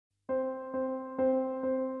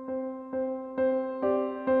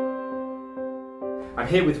I'm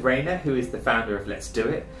here with Rainer, who is the founder of Let's Do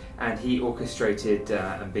It, and he orchestrated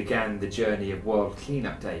and began the journey of World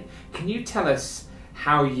Cleanup Day. Can you tell us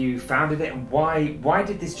how you founded it and why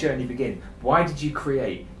did this journey begin? Why did you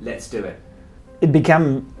create Let's Do It? It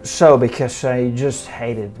became so because I just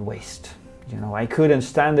hated waste. You know, I couldn't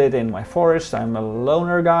stand it in my forest. I'm a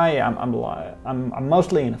loner guy. I'm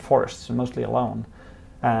mostly in the forests, mostly alone.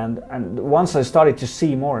 And once I started to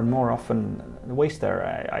see more and more often the waste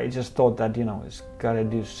there, I just thought that, you know, it's got to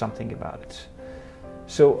do something about it.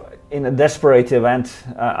 So in a desperate event,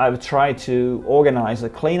 I've tried to organize a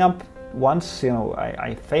cleanup. Once, you know,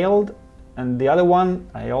 I failed, and the other one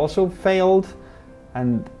I also failed,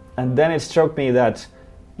 and then it struck me that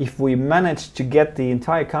if we manage to get the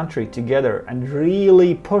entire country together and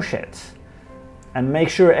really push it and make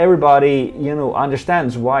sure everybody, you know,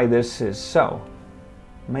 understands why this is so,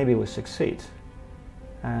 maybe we succeed.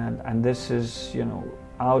 And this is, you know,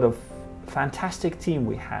 out of fantastic team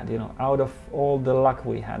we had, you know, out of all the luck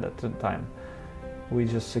we had at the time, we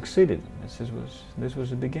just succeeded. This was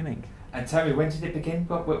the beginning. And tell me, when did it begin?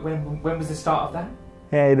 When was the start of that?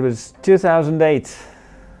 Yeah, it was 2008.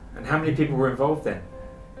 And how many people were involved then?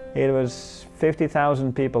 It was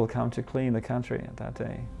 50,000 people come to clean the country at that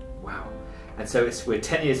day. Wow. And so we're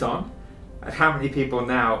 10 years on, and how many people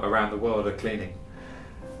now around the world are cleaning?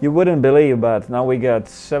 You wouldn't believe, but now we got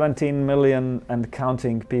 17 million and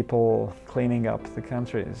counting people cleaning up the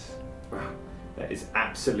countries. Wow, that is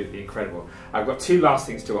absolutely incredible. I've got two last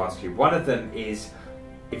things to ask you. One of them is,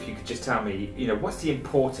 if you could just tell me, you know, what's the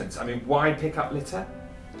importance? I mean, why pick up litter?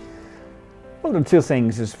 Well, the two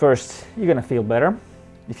things is, first, you're gonna feel better.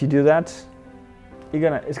 If you do that,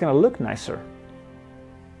 it's gonna look nicer.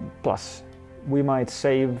 Plus, we might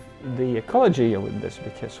save the ecology with this,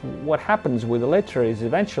 because what happens with the litter is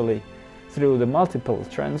eventually, through the multiple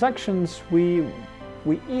transactions, we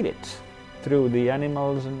eat it through the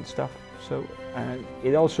animals and stuff. So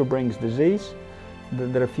it also brings disease.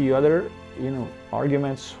 There are a few other, you know,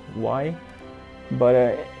 arguments why, but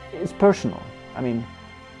it's personal. I mean,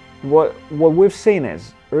 what we've seen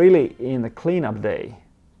is really in the cleanup day,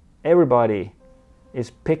 everybody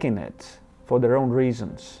is picking it for their own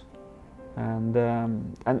reasons.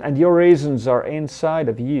 And your reasons are inside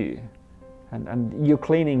of you, and you're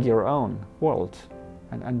cleaning your own world,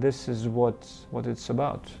 and this is what it's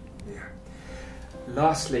about. Yeah.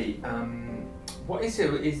 Lastly, what is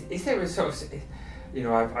there a sort of, you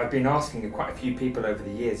know, I've been asking quite a few people over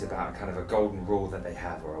the years about kind of a golden rule that they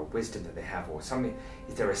have, or a wisdom that they have, or something.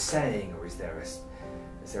 Is there a saying, or is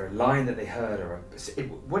there a line that they heard, or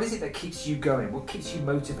what is it that keeps you going? What keeps you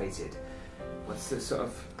motivated? What's the sort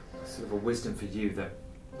of a wisdom for you that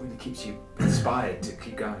really keeps you inspired to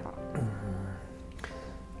keep going?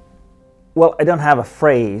 Well, I don't have a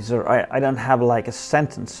phrase, or I don't have like a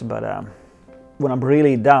sentence, but when I'm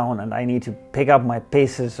really down and I need to pick up my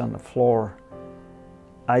pieces on the floor,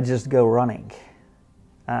 I just go running.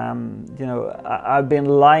 You know, I've been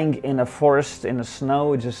lying in a forest in the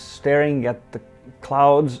snow, just staring at the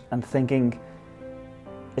clouds and thinking,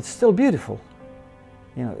 it's still beautiful.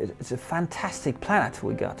 You know, it's a fantastic planet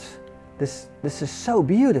we got. This is so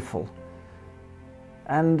beautiful.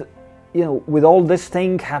 And, you know, with all this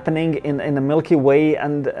thing happening in the Milky Way,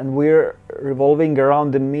 and we're revolving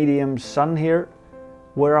around the medium sun here,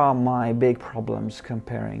 where are my big problems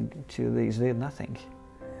comparing to these? They're nothing.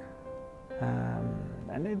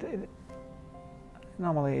 And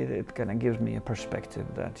normally it kind of gives me a perspective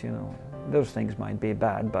that, you know, those things might be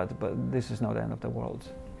bad, but this is not the end of the world.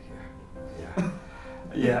 Yeah.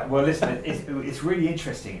 Yeah, well, listen, it's really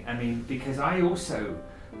interesting. I mean, because I also,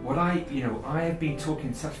 I have been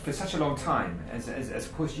talking for such a long time, as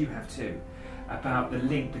of course you have too, about the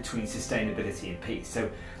link between sustainability and peace.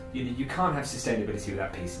 So, you know, you can't have sustainability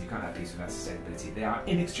without peace, and you can't have peace without sustainability. They are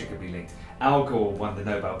inextricably linked. Al Gore won the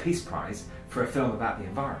Nobel Peace Prize for a film about the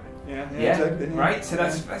environment. Yeah, exactly. Right? So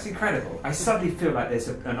that's incredible. I suddenly feel like there's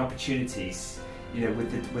an opportunity, you know,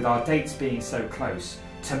 with our dates being so close,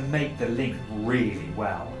 to make the link really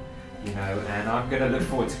well, you know, and I'm going to look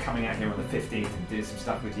forward to coming out here on the 15th and doing some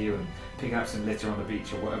stuff with you and picking up some litter on the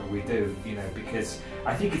beach or whatever we do, you know, because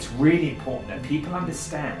I think it's really important that people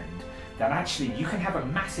understand that actually you can have a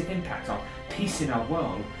massive impact on peace in our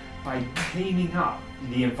world by cleaning up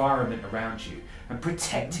the environment around you and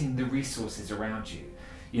protecting the resources around you.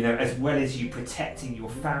 You know, as well as you protecting your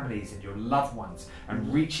families and your loved ones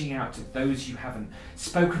and reaching out to those you haven't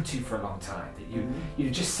spoken to for a long time. That you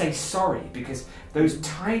know, just say sorry, because those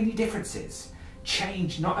tiny differences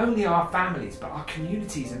change not only our families but our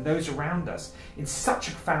communities and those around us in such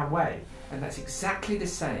a profound way. And that's exactly the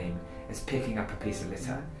same as picking up a piece of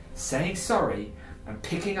litter. Saying sorry and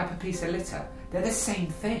picking up a piece of litter, they're the same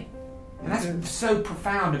thing. And that's so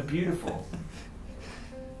profound and beautiful.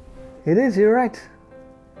 It is, you're right.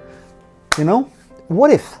 You know,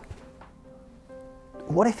 what if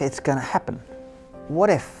it's gonna happen? What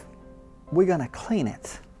if we're gonna clean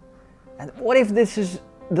it? And what if this is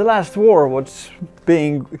the last war what's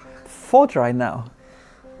being fought right now?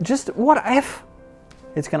 Just what if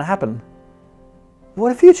it's gonna happen?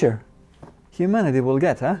 What a future humanity will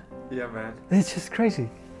get, huh? Yeah, man. It's just crazy.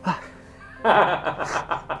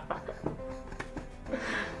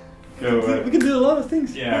 We can do a lot of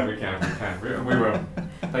things. Yeah, we can. We will.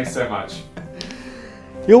 Thanks so much.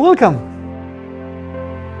 You're welcome.